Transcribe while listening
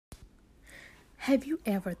Have you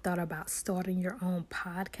ever thought about starting your own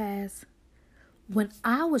podcast? When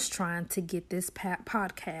I was trying to get this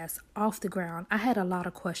podcast off the ground, I had a lot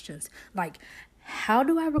of questions like, how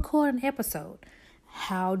do I record an episode?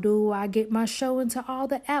 How do I get my show into all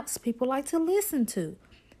the apps people like to listen to?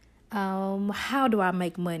 How do I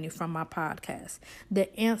make money from my podcast?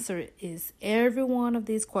 The answer is every one of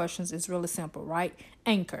these questions is really simple, right?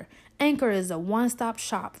 Anchor. Anchor is a one-stop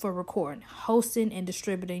shop for recording, hosting, and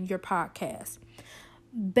distributing your podcast.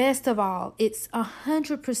 Best of all, it's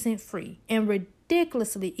 100% free and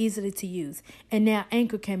ridiculously easy to use. And now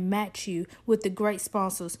Anchor can match you with the great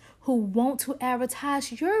sponsors who want to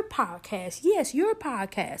advertise your podcast. Yes, your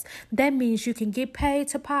podcast. That means you can get paid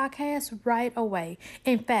to podcast right away.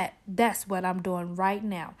 In fact, that's what I'm doing right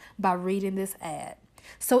now by reading this ad.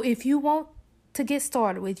 So if you want to get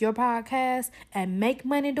started with your podcast and make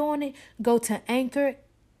money doing it, go to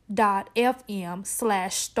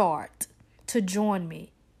anchor.fm/start to join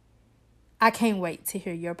me. I can't wait to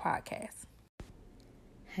hear your podcast.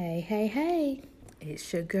 Hey.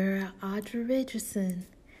 It's your girl, Audrey Richardson.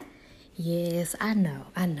 Yes, I know,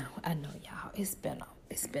 y'all. It's been a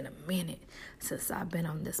minute since I've been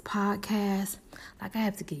on this podcast. Like, I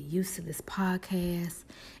have to get used to this podcast.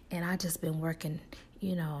 And I just been working,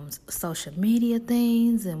 on social media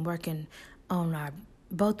things and working on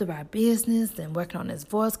both of our business and working on this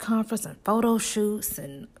voice conference and photo shoots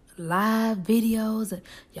and live videos. And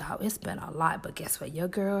y'all, it's been a lot, but guess what? Your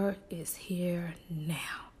girl is here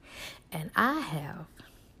now. And I have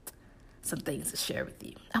some things to share with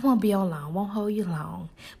you. I won't be on long, won't hold you long,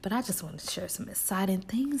 but I just want to share some exciting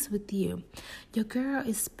things with you. Your girl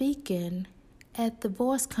is speaking at the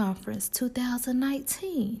Voice Conference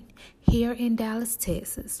 2019 here in Dallas,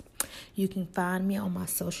 Texas. You can find me on my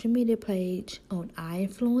social media page on I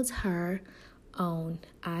Influence Her on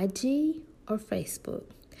IG or Facebook.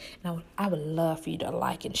 Now, I would love for you to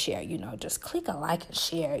like and share, just click a like and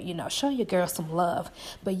share, show your girl some love.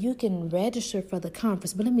 But you can register for the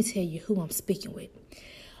conference. But let me tell you who I'm speaking with.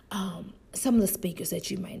 Some of the speakers that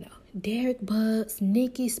you may know. Derek Buggs,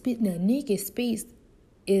 Nikki Speaks. Now, Nikki Speaks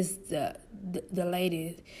is the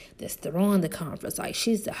lady that's throwing the conference. Like,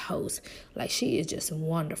 she's the host. Like, she is just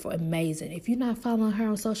wonderful, amazing. If you're not following her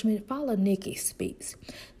on social media, follow Nikki Speaks.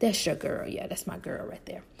 That's your girl. Yeah, that's my girl right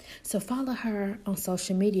there. So follow her on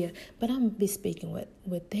social media. But I'm going to be speaking with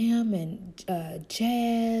them and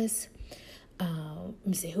Jazz. Let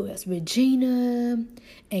me see who else. Regina.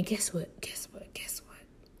 And guess what?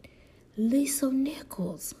 Lisa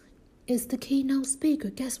Nichols is the keynote speaker.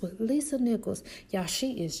 Guess what? Lisa Nichols. Y'all,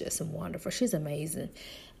 she is just wonderful. She's amazing.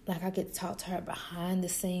 Like, I get to talk to her behind the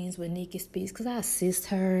scenes with Nikki Speaks because I assist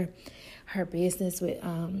her business with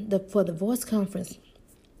for the voice conference.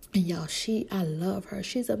 And y'all, I love her.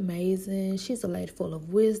 She's amazing. She's a lady full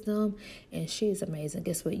of wisdom, and she's amazing.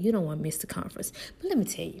 Guess what? You don't want to miss the conference. But let me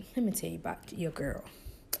tell you about your girl.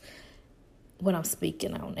 What I'm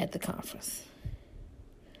speaking on at the conference.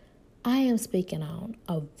 I am speaking on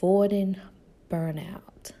avoiding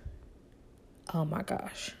burnout. Oh my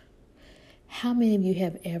gosh. How many of you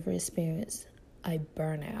have ever experienced a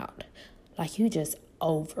burnout? Like, you just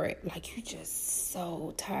over it. Like, you just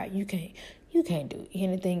so tired. You can't do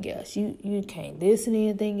anything else. You can't listen to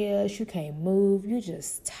anything else. You can't move. You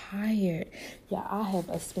just tired. Yeah, I have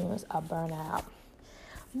experienced a burnout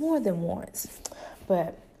more than once.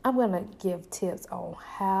 But I'm going to give tips on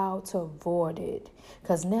how to avoid it.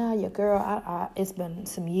 Because now your girl, it's been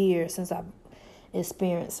some years since I've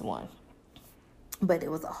experienced one. But it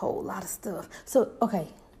was a whole lot of stuff. So, okay,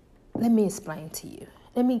 let me explain to you.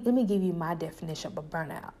 Let me give you my definition of a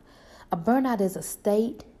burnout. A burnout is a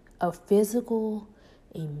state of physical,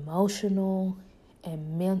 emotional,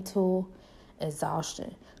 and mental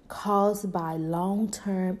exhaustion caused by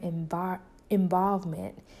long-term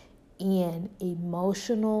involvement in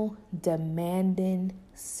emotional, demanding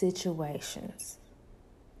situations.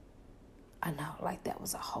 I know, like, that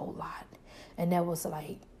was a whole lot. And that was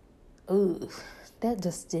like, ooh, that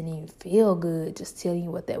just didn't even feel good, just telling you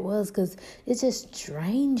what that was, because it just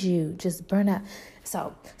drained you, just burnout.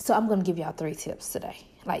 So I'm going to give y'all 3 tips today.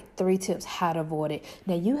 Like, 3 tips how to avoid it.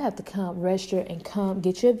 Now, you have to come register and come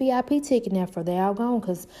get your VIP ticket now for the Algon,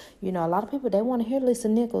 because, a lot of people, they want to hear Lisa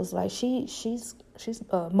Nichols. Like, she's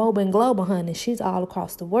mobile and global, honey. She's all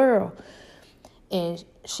across the world. And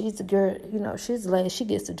she's a girl, she's the lady, she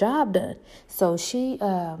gets the job done. So she's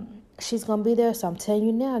going to be there. So I'm telling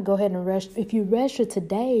you now, go ahead and register. If you register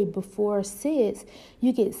today before 6,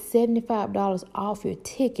 you get $75 off your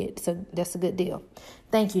ticket. So that's a good deal.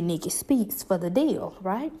 Thank you, Nikki Speaks, for the deal,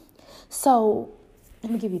 right? So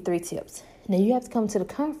let me give you 3 tips. Now, you have to come to the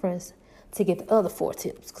conference to get the other 4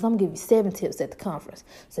 tips, because I'm going to give you 7 tips at the conference.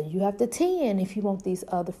 So you have the 10 if you want these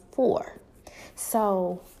other 4.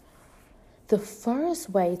 So the first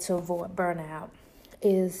way to avoid burnout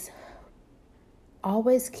is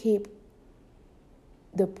always keep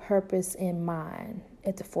the purpose in mind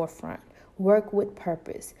at the forefront. Work with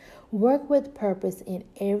purpose. Work with purpose in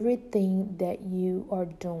everything that you are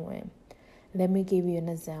doing. Let me give you an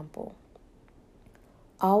example.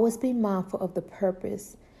 Always be mindful of the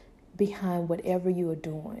purpose behind whatever you are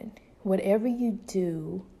doing. Whatever you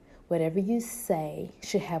do, whatever you say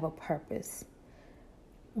should have a purpose.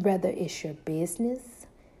 Whether it's your business,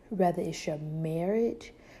 whether it's your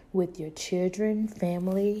marriage, with your children,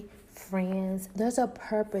 family, friends. There's a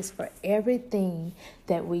purpose for everything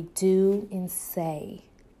that we do and say.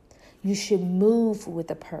 You should move with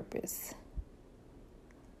a purpose.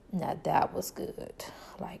 Now that was good.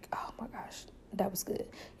 Like, oh my gosh, that was good.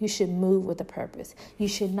 You should move with a purpose. You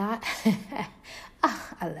should not.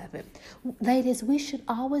 I love it. Ladies, we should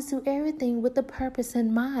always do everything with the purpose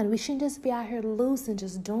in mind. We shouldn't just be out here loose and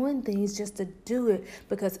just doing things just to do it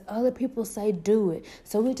because other people say do it.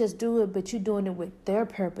 So we just do it, but you're doing it with their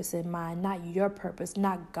purpose in mind, not your purpose,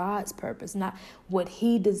 not God's purpose, not what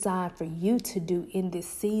He designed for you to do in this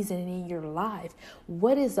season and in your life.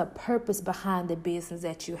 What is the purpose behind the business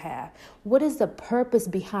that you have? What is the purpose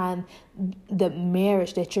behind the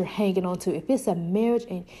marriage that you're hanging on to? If it's a marriage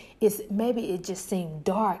and maybe it just seems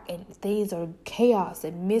dark and things are chaos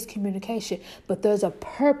and miscommunication, but there's a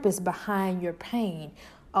purpose behind your pain.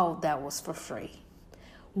 Oh, that was for free.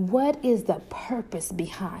 What is the purpose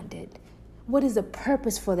behind it? What is the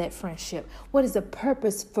purpose for that friendship? What is the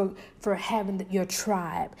purpose for having your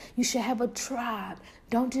tribe? You should have a tribe.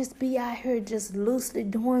 Don't just be out here just loosely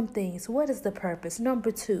doing things. What is the purpose?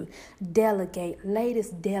 Number 2, delegate. Ladies,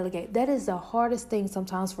 delegate. That is the hardest thing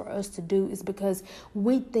sometimes for us to do, is because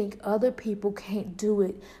we think other people can't do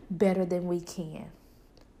it better than we can.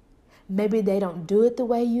 Maybe they don't do it the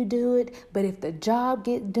way you do it, but if the job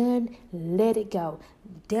gets done, let it go.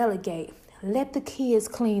 Delegate. Let the kids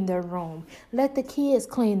clean their room. Let the kids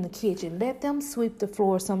clean the kitchen. Let them sweep the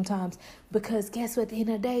floor sometimes. Because guess what? At the end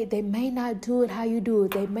of the day, they may not do it how you do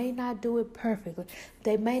it. They may not do it perfectly.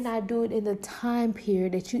 They may not do it in the time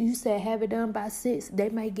period that you said have it done by 6. They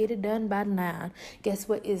may get it done by 9. Guess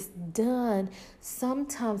what? It's done.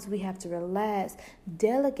 Sometimes we have to relax,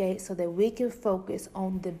 delegate so that we can focus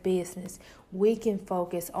on the business. We can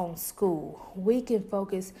focus on school. We can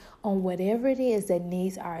focus on whatever it is that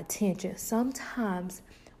needs our attention. Sometimes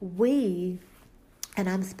and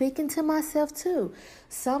I'm speaking to myself too,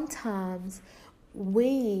 sometimes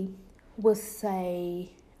we will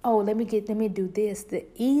say, oh, let me do this, the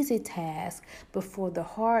easy task before the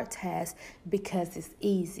hard task, because it's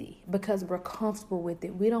easy, because we're comfortable with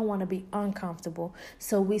it. We don't want to be uncomfortable.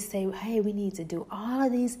 So we say, hey, we need to do all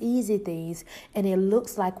of these easy things, and it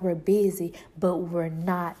looks like we're busy, but we're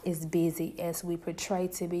not as busy as we portray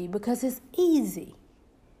to be because it's easy.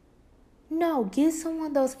 No, give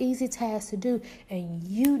someone those easy tasks to do, and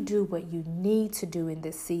you do what you need to do in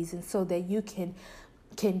this season so that you can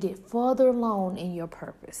get further along in your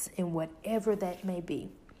purpose, in whatever that may be.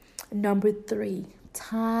 Number 3,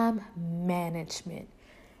 time management.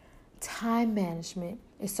 Time management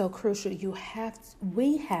is so crucial.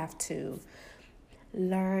 We have to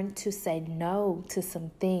learn to say no to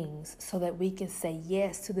some things so that we can say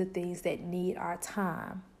yes to the things that need our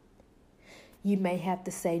time. You may have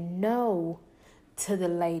to say no to the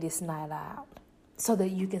latest night out so that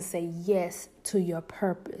you can say yes to your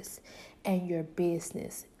purpose and your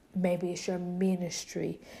business. Maybe it's your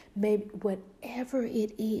ministry, maybe whatever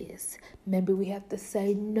it is. Maybe we have to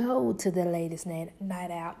say no to the latest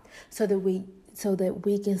night out so that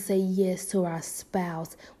we can say yes to our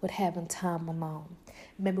spouse with having time alone.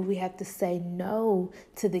 Maybe we have to say no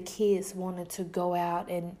to the kids wanting to go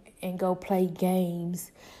out and go play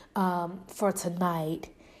games for tonight.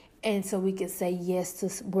 And so we can say yes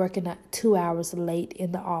to working 2 hours late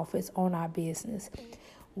in the office on our business.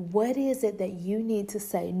 What is it that you need to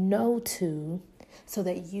say no to so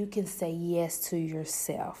that you can say yes to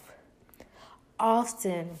yourself?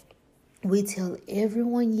 Often we tell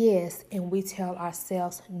everyone yes and we tell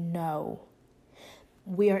ourselves no.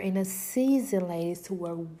 We are in a season, ladies, to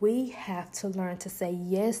where we have to learn to say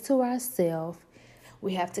yes to ourselves.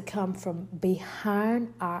 We have to come from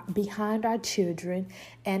behind our children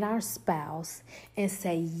and our spouse and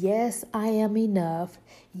say, yes, I am enough.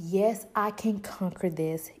 Yes, I can conquer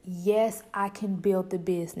this. Yes, I can build the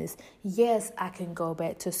business. Yes, I can go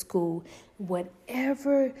back to school.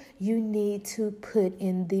 Whatever you need to put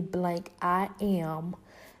in the blank I am,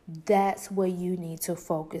 That's what you need to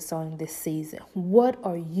focus on this season. What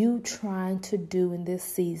are you trying to do in this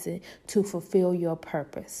season to fulfill your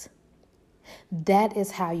purpose? That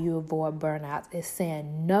is how you avoid burnout. It's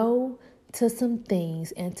saying no to some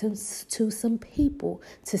things and to some people,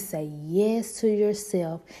 to say yes to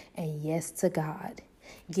yourself and yes to God.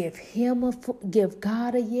 Give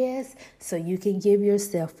God a yes so you can give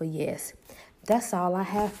yourself a yes. That's all I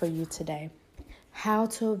have for you today. How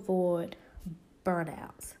to avoid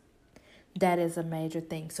burnouts. That is a major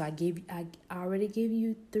thing. So I already give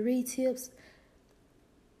you 3 tips.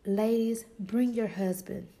 Ladies, bring your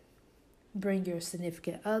husband, bring your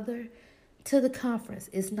significant other to the conference.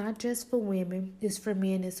 It's not just for women, it's for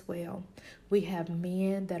men as well. We have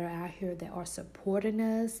men that are out here that are supporting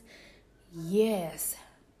us. Yes,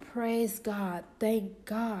 praise God. Thank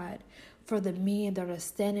God for the men that are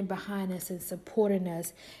standing behind us and supporting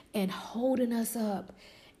us and holding us up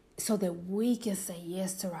so that we can say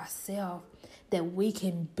yes to ourselves, that we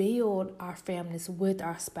can build our families with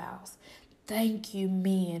our spouse. Thank you,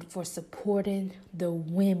 men, for supporting the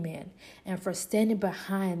women and for standing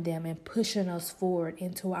behind them and pushing us forward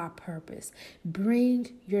into our purpose.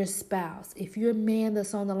 Bring your spouse. If you're a man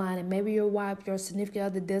that's on the line and maybe your wife, your significant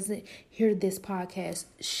other doesn't hear this podcast,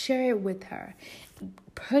 share it with her.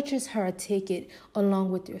 Purchase her a ticket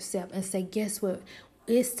along with yourself and say, guess what?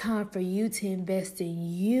 It's time for you to invest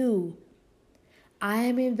in you. I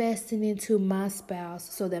am investing into my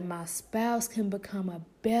spouse so that my spouse can become a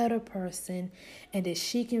better person and that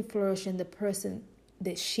she can flourish in the person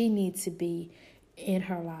that she needs to be in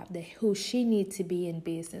her life, that who she needs to be in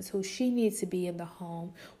business, who she needs to be in the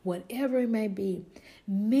home, whatever it may be.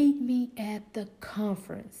 Meet me at the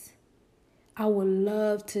conference. I would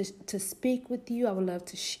love to speak with you. I would love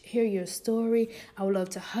to hear your story. I would love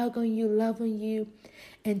to hug on you, love on you,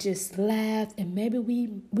 and just laugh. And maybe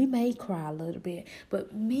we may cry a little bit.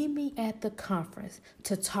 But meet me at the conference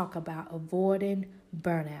to talk about avoiding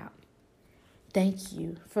burnout. Thank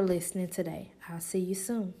you for listening today. I'll see you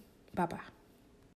soon. Bye-bye.